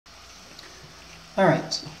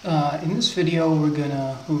Alright, in this video we're going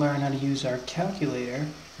to learn how to use our calculator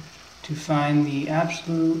to find the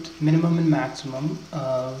absolute minimum and maximum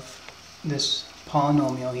of this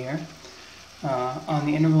polynomial here on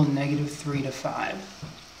the interval -3 to 5.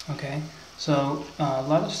 Okay, so a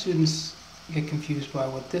lot of students get confused by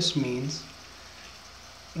what this means.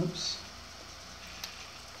 Oops.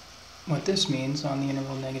 What this means on the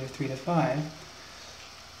interval -3 to 5.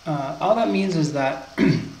 All that means is that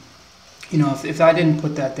you know, if I didn't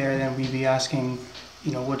put that there, then we'd be asking,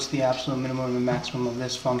 you know, what's the absolute minimum and maximum of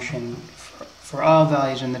this function for all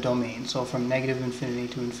values in the domain. So from -infinity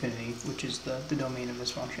to infinity, which is the domain of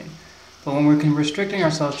this function. But when we're restricting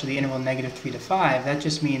ourselves to the interval -3 to 5, that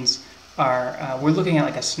just means we're looking at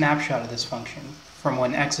like a snapshot of this function from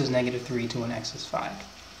when x is -3 to when x is 5.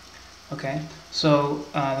 Okay, so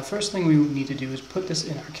the first thing we need to do is put this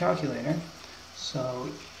in our calculator. So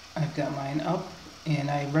I've got mine up.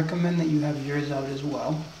 And I recommend that you have yours out as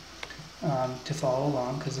well to follow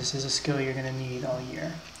along, because this is a skill you're going to need all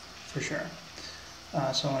year, for sure.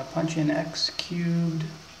 So I'm going to punch in x cubed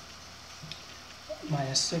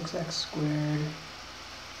minus 6x squared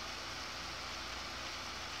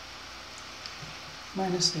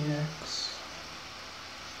minus 8x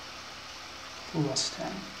plus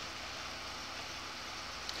 10.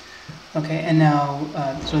 Okay, and now,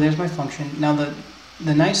 so there's my function. Now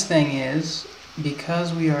the nice thing is,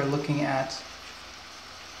 because we are looking at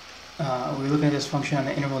this function on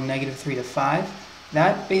the interval -3 to 5,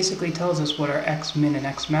 that basically tells us what our x min and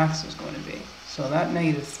x max is going to be. So that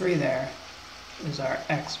 -3 there is our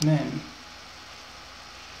x min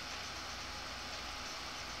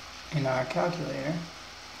in our calculator,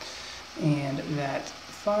 and that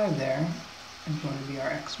 5 there is going to be our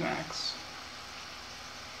x max.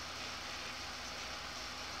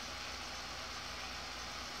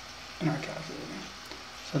 In our calculator.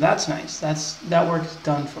 So that's nice. That work's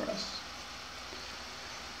done for us.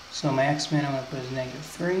 So my x min I'm going to put as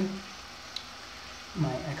 -3.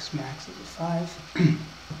 My x max is a 5.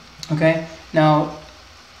 Okay, now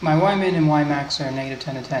my y min and y max are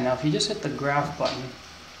 -10 and 10. Now if you just hit the graph button,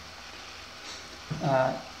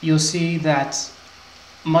 you'll see that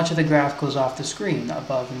much of the graph goes off the screen,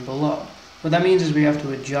 above and below. What that means is we have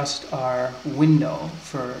to adjust our window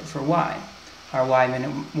for y. Our y min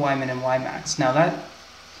and y max. Now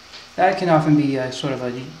that can often be a sort of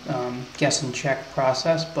a guess and check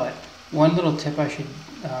process, but one little tip I should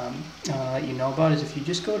let you know about is if you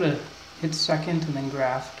just go to hit second and then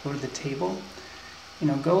graph, go to the table, you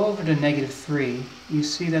know, go over to -3, you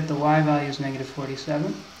see that the y value is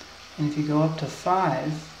 -47, and if you go up to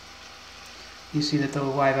 5, you see that the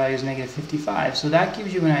y value is -55. So that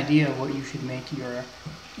gives you an idea of what you should make your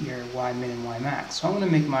y min and y max. So I'm going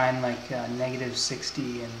to make mine like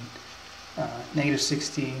 -60 and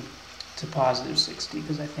 -60 to +60,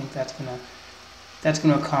 because I think that's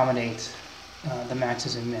gonna accommodate the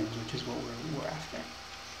maxes and mins, which is what we're after.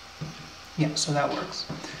 Yeah, so that works.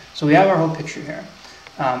 So we have our whole picture here.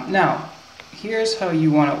 Now, here's how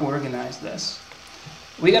you want to organize this.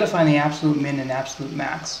 We got to find the absolute min and absolute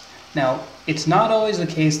max. Now, it's not always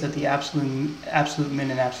the case that the absolute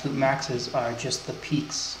min and absolute maxes are just the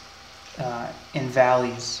peaks and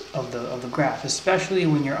valleys of the graph, especially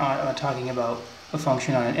when you're talking about a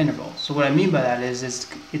function on an interval. So what I mean by that is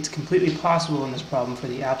it's completely possible in this problem for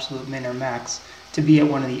the absolute min or max to be at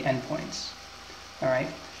one of the endpoints. All right.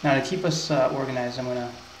 Now to keep us organized, I'm gonna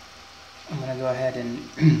go ahead and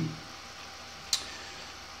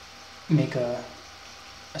make a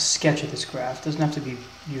sketch of this graph. Doesn't have to be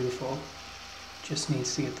beautiful, just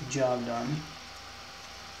needs to get the job done.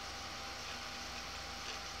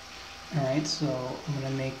 Alright, so I'm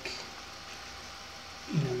going to make,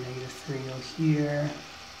 you know, -3 go here,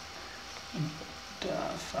 and put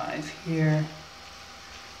 5 here,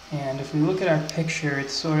 and if we look at our picture,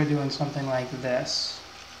 it's sort of doing something like this.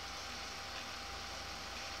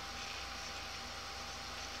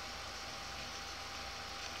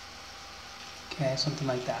 Okay, something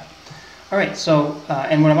like that. Alright, so,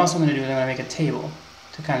 and what I'm also going to do is I'm going to make a table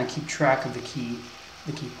to kind of keep track of the key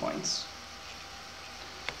points.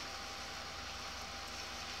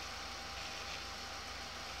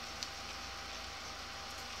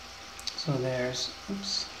 So let's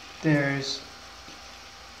do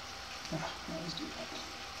that.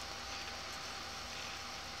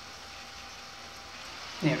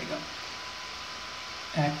 There we go.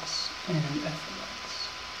 X and f of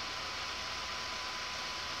x.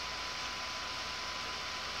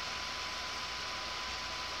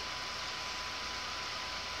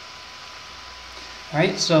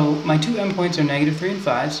 Alright, so my two endpoints are -3 and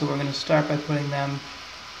 5, so we're going to start by putting them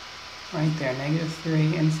right there,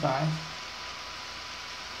 -3 and 5.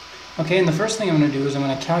 Okay, and the first thing I'm going to do is I'm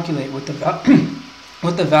going to calculate what the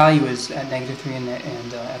what the value is at -3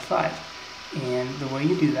 and at 5. And the way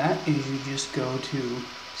you do that is you just go to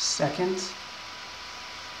second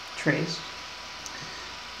trace,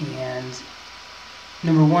 and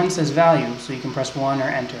number 1 says value, so you can press 1 or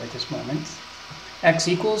enter at this moment. X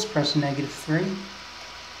equals, press -3,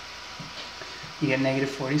 you get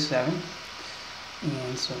 -47,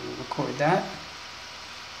 and so we'll record that.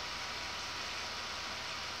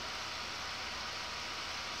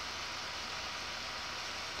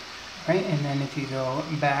 Right, and then if you go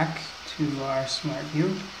back to our smart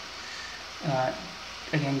view,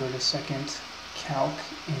 again go to second calc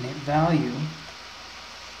and hit value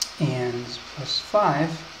and plus 5,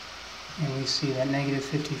 and we see that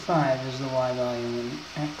 -55 is the y value and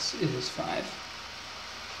x is 5.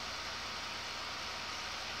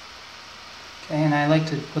 Okay, and I like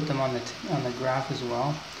to put them on the graph as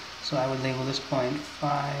well, so I would label this point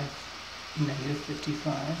 5,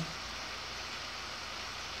 -55.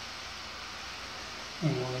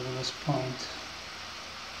 And we'll label this point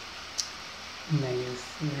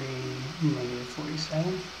 -3,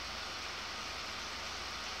 -47.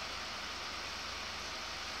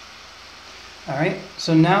 Alright,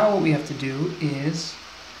 so now what we have to do is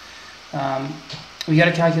we got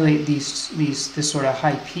to calculate this sort of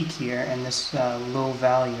high peak here and this low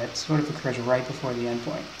value that sort of occurs right before the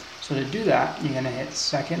endpoint. So to do that, you're going to hit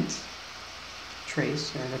second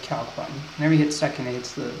trace, or the calc button. Whenever you hit second, it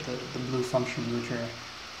hits the blue functions which are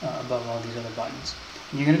above all these other buttons.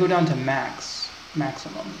 And you're going to go down to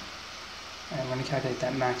maximum. And I'm going to calculate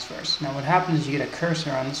that max first. Now what happens is you get a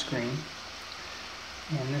cursor on the screen,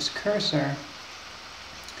 and this cursor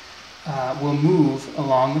will move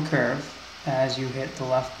along the curve as you hit the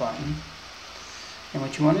left button. And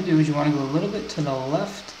what you want to do is you want to go a little bit to the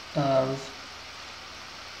left of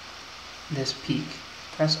this peak.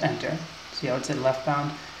 Press enter. See how it said left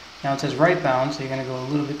bound? Now it says right bound, so you're going to go a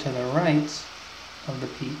little bit to the right of the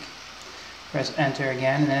peak. Press enter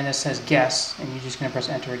again, and then it says guess, and you're just going to press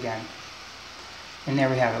enter again. And there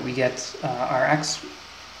we have it. We get our x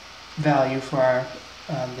value for our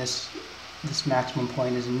this maximum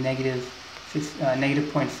point is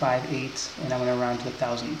 -0.58, and I'm going to round to the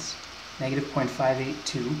thousandths.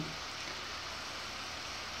 -0.582.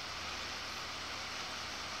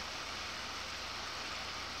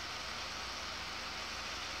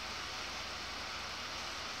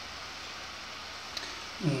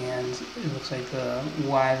 And it looks like the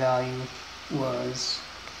y value was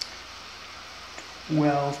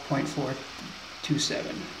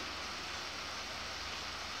 12.427.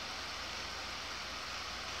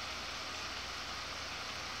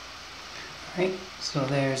 Right, so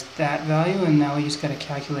there's that value, and now we just got to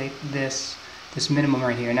calculate this minimum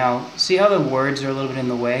right here. Now, see how the words are a little bit in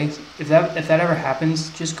the way? If that ever happens,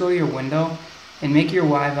 just go to your window and make your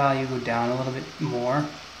y value go down a little bit more.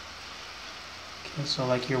 Okay, so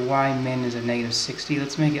like your y min is a -60.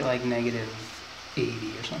 Let's make it like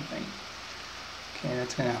 -80 or something. Okay,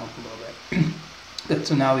 that's going to help a little bit. Good,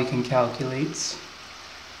 so now we can calculate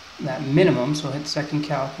that minimum. So hit second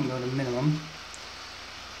calc and go to minimum.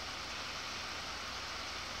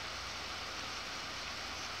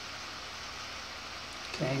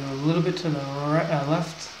 Okay, go a little bit to the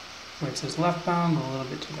left, where it says left bound, go a little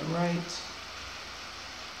bit to the right,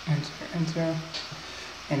 enter, enter,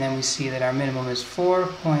 and then we see that our minimum is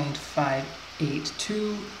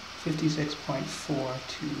 4.582,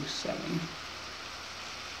 56.427.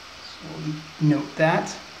 So we'll note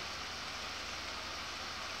that.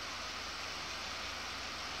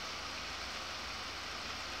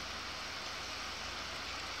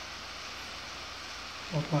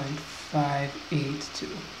 .582.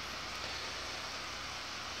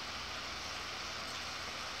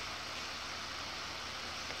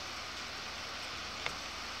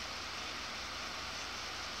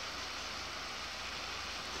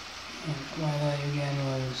 And y value again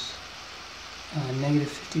was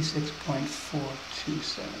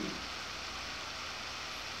 -56.427.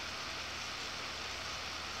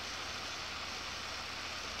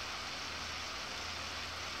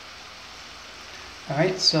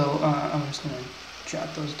 Alright, so I'm just going to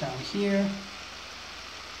jot those down here.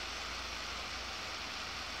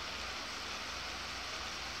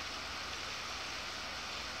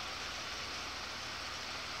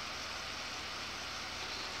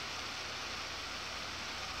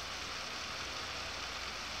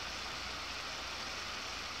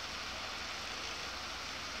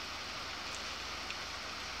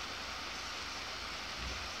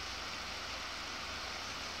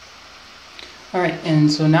 Alright, and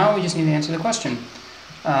so now we just need to answer the question.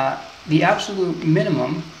 The absolute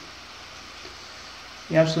minimum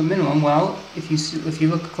The absolute minimum, well, if you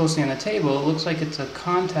look closely on the table, it looks like it's a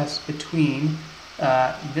contest between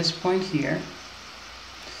this point here,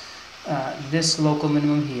 this local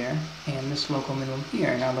minimum here, and this local minimum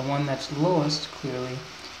here. Now the one that's lowest, clearly,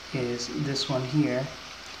 is this one here,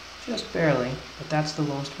 just barely, but that's the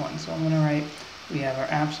lowest one. So I'm going to write, we have our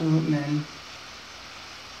absolute min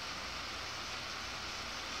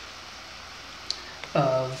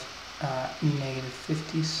of negative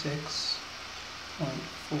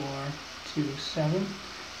 56.427,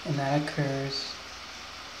 and that occurs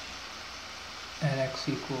at x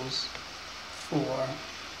equals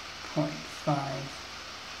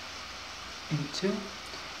 4.582,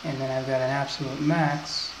 and then I've got an absolute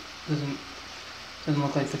max. Doesn't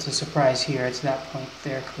look like that's a surprise here. It's that point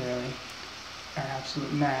there clearly. Our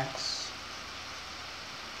absolute max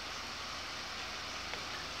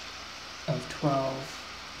of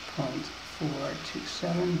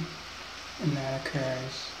 12.427, and that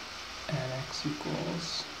occurs at x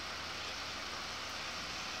equals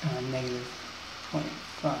negative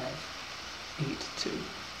 0.582.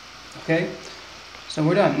 Okay, so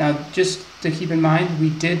we're done. Now, just to keep in mind, we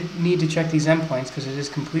did need to check these endpoints because it is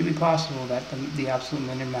completely possible that the absolute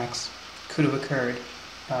min and max could have occurred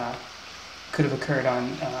on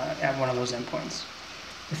at one of those endpoints.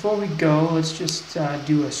 Before we go, let's just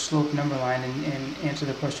do a slope number line and answer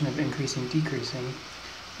the question of increasing, decreasing.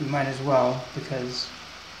 We might as well, because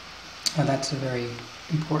that's a very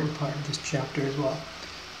important part of this chapter as well.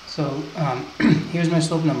 So here's my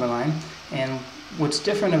slope number line, and what's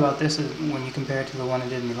different about this is when you compare it to the one I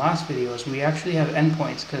did in the last video is we actually have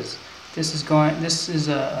endpoints, because this is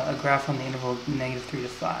a graph on the interval negative 3 to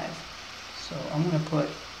 5. So I'm going to put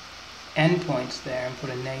endpoints there and put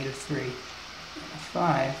a negative 3 and a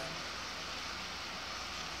 5.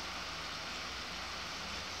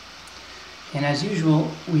 And as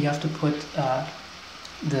usual, we have to put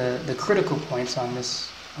the critical points on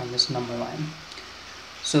this number line.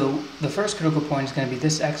 So the first critical point is going to be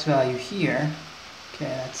this x value here. Okay,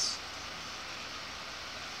 that's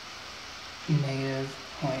negative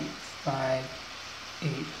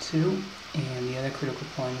 0.582, and the other critical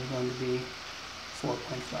point is going to be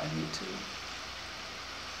 4.582.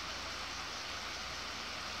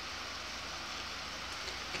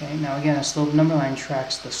 Okay, now again, a slope number line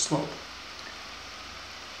tracks the slope.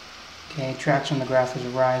 Okay, it tracks when the graph is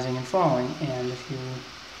rising and falling, and if you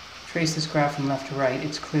trace this graph from left to right,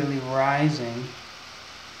 it's clearly rising.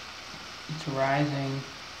 It's rising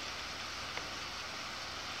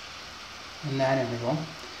in that interval,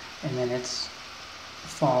 and then it's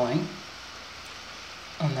falling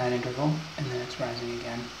on that interval, and then it's rising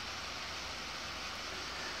again.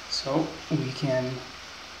 So we can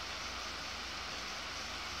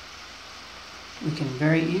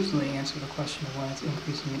very easily answer the question of when it's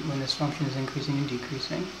increasing, when this function is increasing and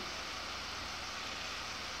decreasing.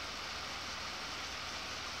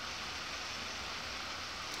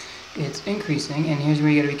 It's increasing, and here's where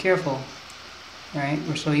you got to be careful, right?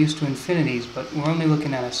 We're so used to infinities, but we're only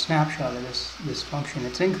looking at a snapshot of this function.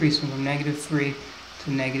 It's increasing from negative 3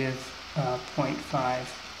 to negative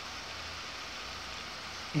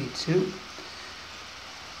 0.582,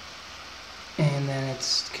 and then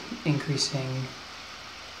it's increasing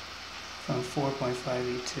from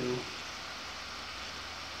 4.582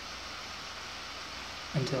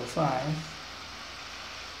 until 5,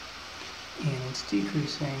 and it's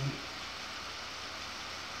decreasing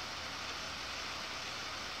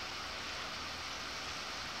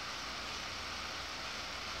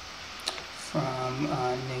from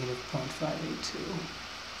negative 0.582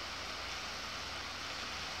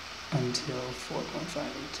 until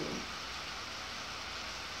 4.582.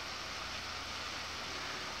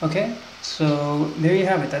 Okay, so there you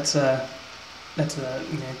have it. That's a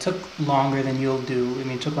it took longer than you'll do. I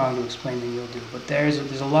mean, it took longer to explain than you'll do. But there's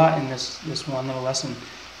a lot in this one little lesson.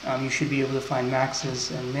 You should be able to find maxes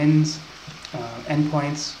and mins,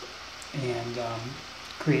 endpoints, and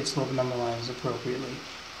create slope number lines appropriately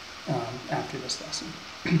after this lesson.